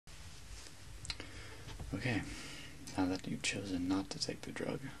Okay, now that you've chosen not to take the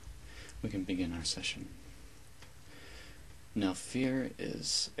drug, we can begin our session. Now, fear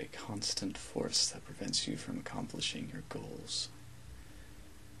is a constant force that prevents you from accomplishing your goals.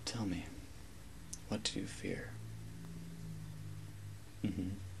 Tell me, what do you fear?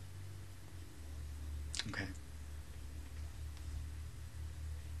 Okay.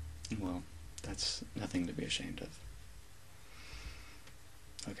 Well, that's nothing to be ashamed of.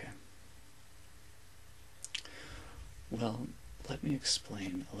 Okay. Well, let me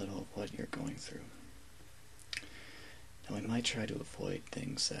explain a little of what you're going through. Now, we might try to avoid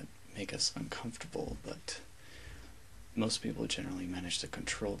things that make us uncomfortable, but most people generally manage to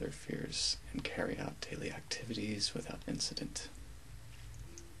control their fears and carry out daily activities without incident.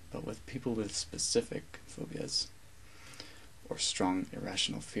 But with people with specific phobias, or strong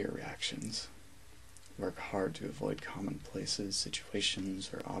irrational fear reactions, work hard to avoid common places, situations,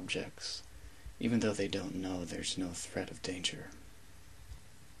 or objects, even though they don't know there's no threat of danger.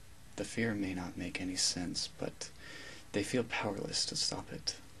 The fear may not make any sense, but they feel powerless to stop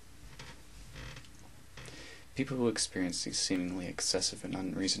it. People who experience these seemingly excessive and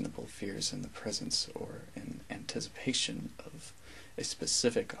unreasonable fears in the presence or in anticipation of a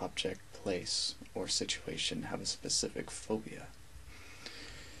specific object, place, or situation have a specific phobia.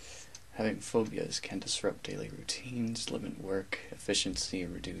 Having phobias can disrupt daily routines, limit work efficiency,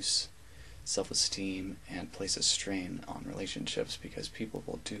 reduce self-esteem, and place a strain on relationships because people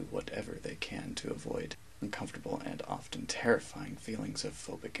will do whatever they can to avoid uncomfortable and often terrifying feelings of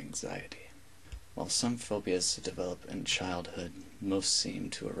phobic anxiety. While some phobias develop in childhood, most seem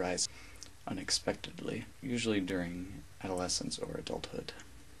to arise unexpectedly, usually during adolescence or adulthood.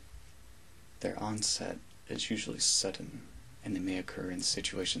 Their onset is usually sudden, and they may occur in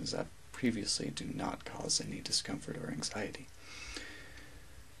situations that previously do not cause any discomfort or anxiety.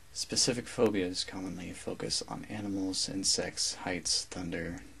 Specific phobias commonly focus on animals, insects, heights,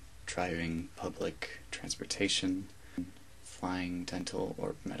 thunder, driving, public transportation, flying, dental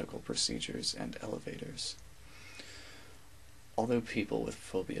or medical procedures, and elevators. Although people with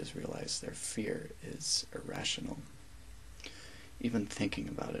phobias realize their fear is irrational, even thinking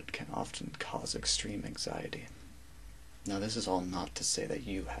about it can often cause extreme anxiety. Now, this is all not to say that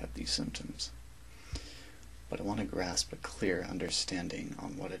you have these symptoms, but I want to grasp a clear understanding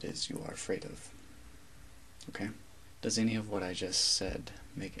on what it is you are afraid of. Okay? Does any of what I just said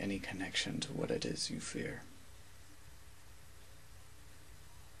make any connection to what it is you fear?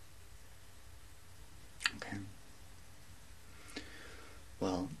 Okay.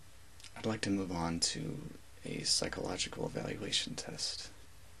 Well, I'd like to move on to a psychological evaluation test,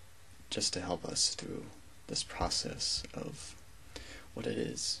 just to help us through this process of what it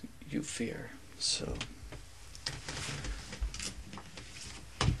is you fear. So,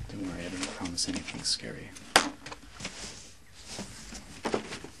 don't worry, I didn't promise anything scary.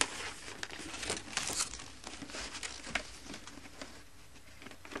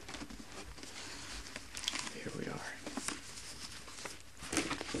 Here we are.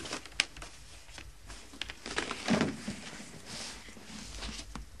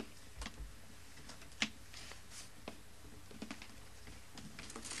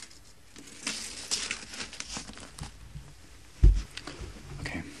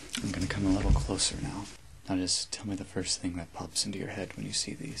 I'm going to come a little closer now. Now just tell me the first thing that pops into your head when you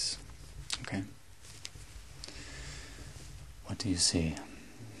see these. Okay? What do you see?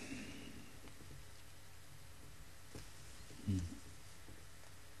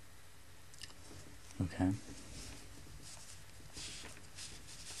 Okay.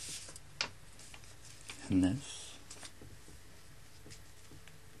 And this?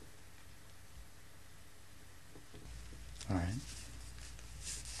 Alright.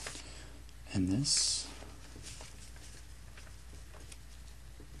 And this?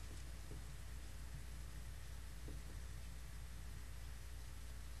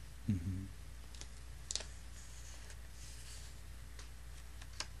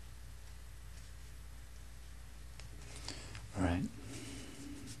 Alright.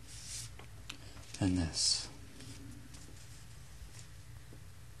 And this?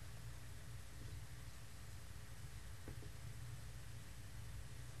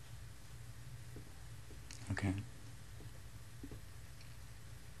 Okay.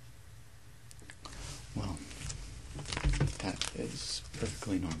 Well, that is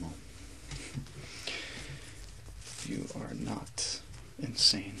perfectly normal. You are not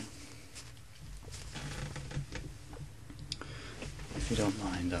insane. If you don't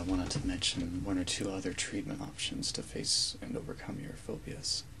mind, I wanted to mention one or two other treatment options to face and overcome your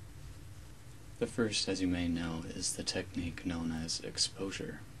phobias. The first, as you may know, is the technique known as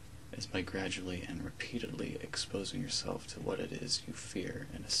exposure. is by gradually and repeatedly exposing yourself to what it is you fear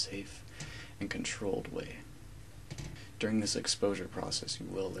in a safe and controlled way. During this exposure process, you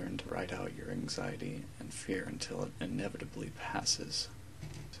will learn to write out your anxiety and fear until it inevitably passes.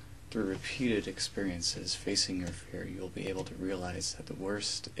 Through repeated experiences facing your fear, you'll be able to realize that the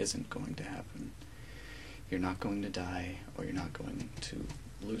worst isn't going to happen. You're not going to die, or you're not going to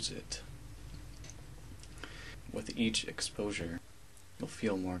lose it. With each exposure, you'll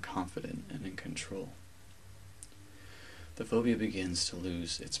feel more confident and in control. The phobia begins to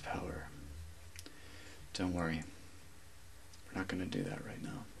lose its power. Don't worry, we're not going to do that right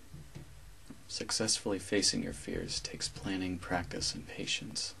now. Successfully facing your fears takes planning, practice, and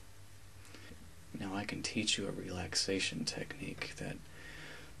patience. Now I can teach you a relaxation technique that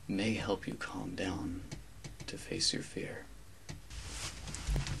may help you calm down to face your fear.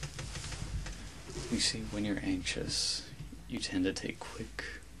 You see, when you're anxious, you tend to take quick,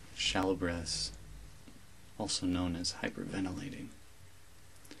 shallow breaths, also known as hyperventilating,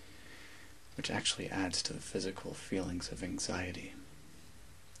 which actually adds to the physical feelings of anxiety.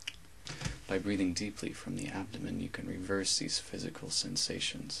 By breathing deeply from the abdomen, you can reverse these physical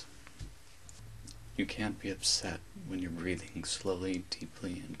sensations. You can't be upset when you're breathing slowly,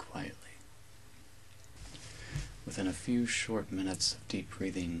 deeply, and quietly. Within a few short minutes of deep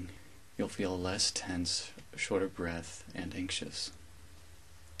breathing, you'll feel less tense, shorter breath, and anxious.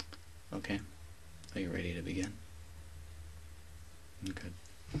 Okay, are you ready to begin? Good.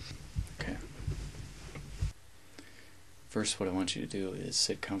 Okay. First, what I want you to do is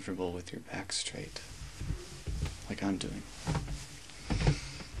sit comfortable with your back straight, like I'm doing.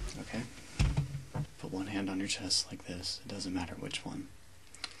 Okay? Put one hand on your chest like this, it doesn't matter which one,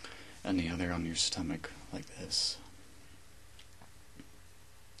 and the other on your stomach like this.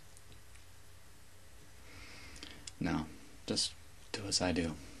 Now, just do as I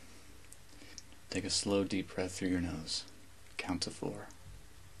do. Take a slow, deep breath through your nose. Count to 4.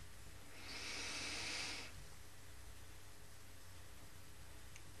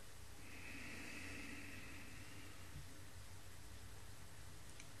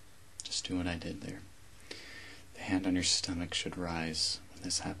 Just do what I did there. The hand on your stomach should rise when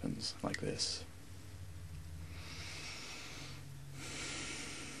this happens, like this.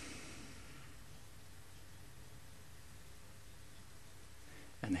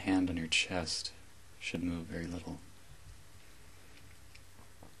 And the hand on your chest should move very little.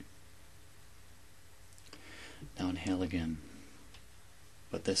 Now inhale again,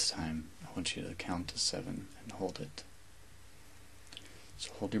 but this time I want you to count to 7 and hold it.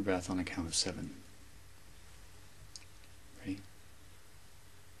 So hold your breath on a count of 7. Ready?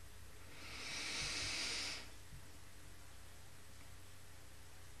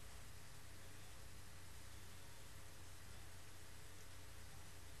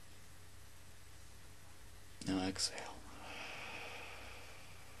 Now exhale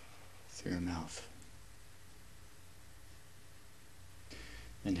through your mouth.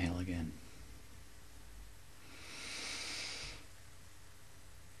 Inhale again.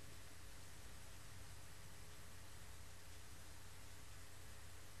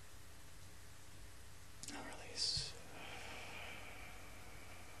 Now release.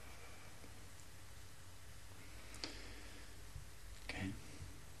 Okay.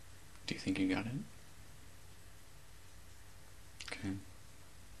 Do you think you got it? Okay.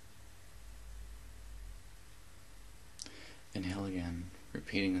 Inhale again,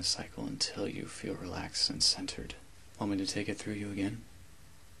 repeating the cycle until you feel relaxed and centered. Want me to take it through you again?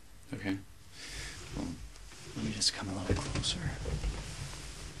 Okay. Well, let me just come a little closer.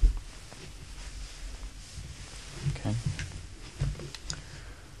 Okay.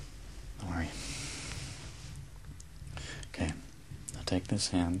 Don't worry. Okay. Now take this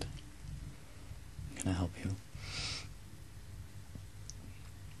hand. I'm gonna help you.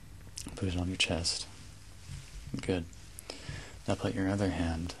 Put it on your chest. Good. Now put your other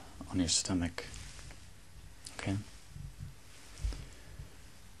hand on your stomach. Okay?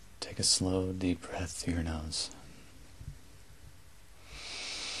 Take a slow, deep breath through your nose.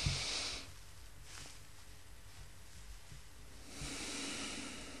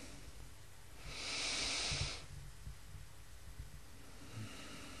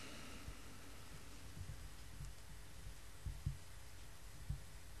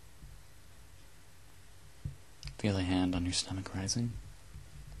 Feel a hand on your stomach rising.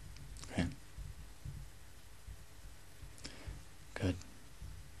 Okay. Good.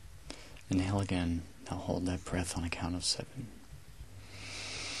 Inhale again. Now hold that breath on a count of 7.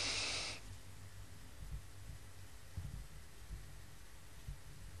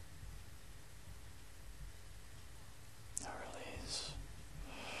 Now release.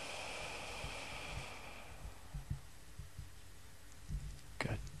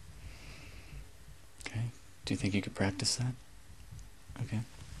 Do you think you could practice that? Okay,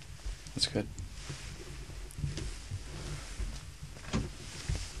 that's good.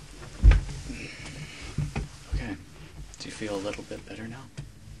 Okay, do you feel a little bit better now?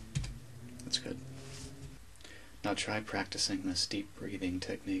 That's good. Now try practicing this deep breathing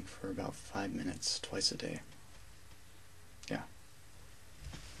technique for about 5 minutes twice a day. Yeah.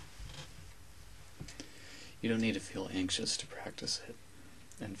 You don't need to feel anxious to practice it.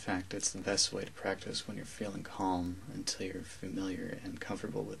 In fact, it's the best way to practice when you're feeling calm until you're familiar and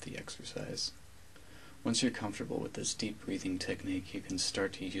comfortable with the exercise. Once you're comfortable with this deep breathing technique, you can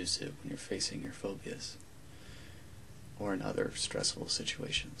start to use it when you're facing your phobias or in other stressful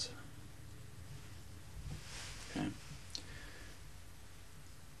situations. Okay?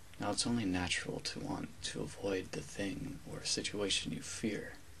 Now, it's only natural to want to avoid the thing or situation you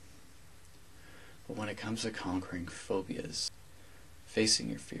fear. But when it comes to conquering phobias, facing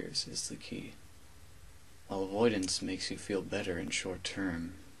your fears is the key. While avoidance makes you feel better in short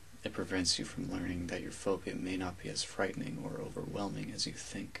term, it prevents you from learning that your phobia may not be as frightening or overwhelming as you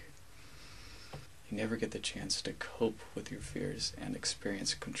think. You never get the chance to cope with your fears and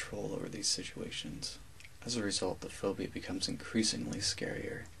experience control over these situations. As a result, the phobia becomes increasingly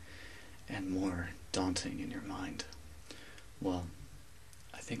scarier and more daunting in your mind. Well,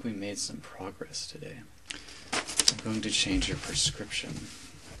 I think we made some progress today. I'm going to change your prescription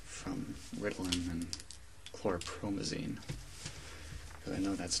from Ritalin and chlorpromazine, because I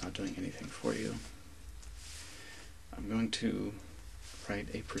know that's not doing anything for you. I'm going to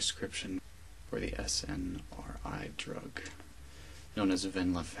write a prescription for the SNRI drug, known as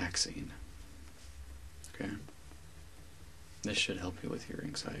venlafaxine. Okay? This should help you with your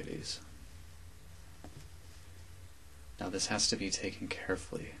anxieties. Now, this has to be taken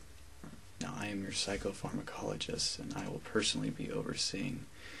carefully. Now, I am your psychopharmacologist, and I will personally be overseeing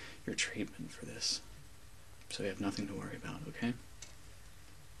your treatment for this. So you have nothing to worry about, okay?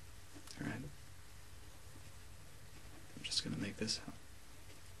 Alright? I'm just going to make this out.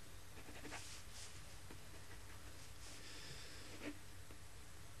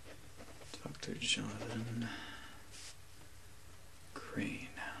 Dr. Jonathan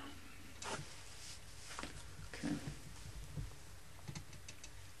Crane. Okay.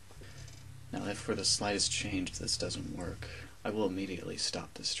 Now, if for the slightest change this doesn't work, I will immediately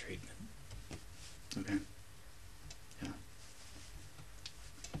stop this treatment. Okay? Yeah.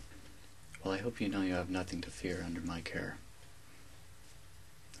 Well, I hope you know you have nothing to fear under my care.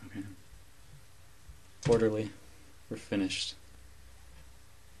 Okay? Orderly. We're finished.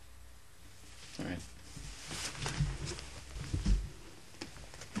 Alright.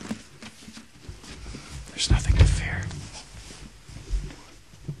 There's nothing to fear.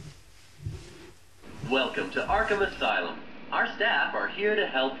 Welcome to Arkham Asylum. Our staff are here to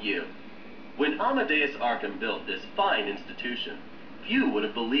help you. When Amadeus Arkham built this fine institution, few would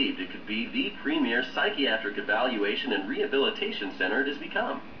have believed it could be the premier psychiatric evaluation and rehabilitation center it has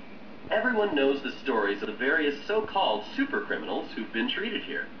become. Everyone knows the stories of the various so-called supercriminals who've been treated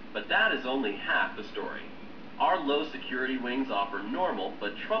here, but that is only half the story. Our low-security wings offer normal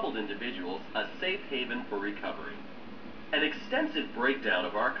but troubled individuals a safe haven for recovery. An extensive breakdown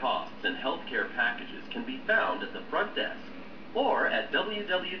of our costs and healthcare packages can be found at the front desk or at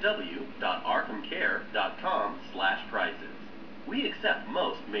www.arkhamcare.com/prices. We accept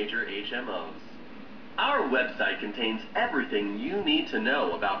most major HMOs. Our website contains everything you need to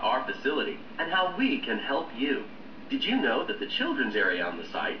know about our facility and how we can help you. Did you know that the children's area on the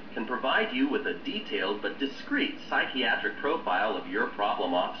site can provide you with a detailed but discreet psychiatric profile of your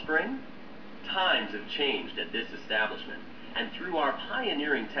problem offspring? Times have changed at this establishment, and through our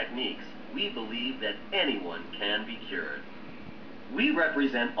pioneering techniques, we believe that anyone can be cured. We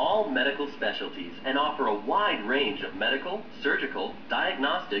represent all medical specialties and offer a wide range of medical, surgical,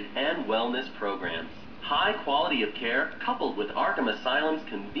 diagnostic, and wellness programs. High quality of care, coupled with Arkham Asylum's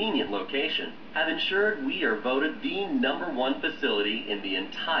convenient location, have ensured we are voted the #1 facility in the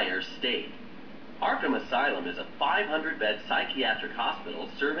entire state. Arkham Asylum is a 500-bed psychiatric hospital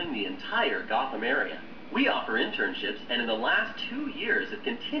serving the entire Gotham area. We offer internships, and in the last 2 years have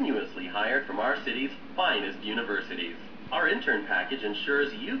continuously hired from our city's finest universities. Our intern package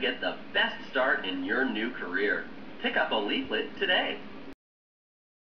ensures you get the best start in your new career. Pick up a leaflet today.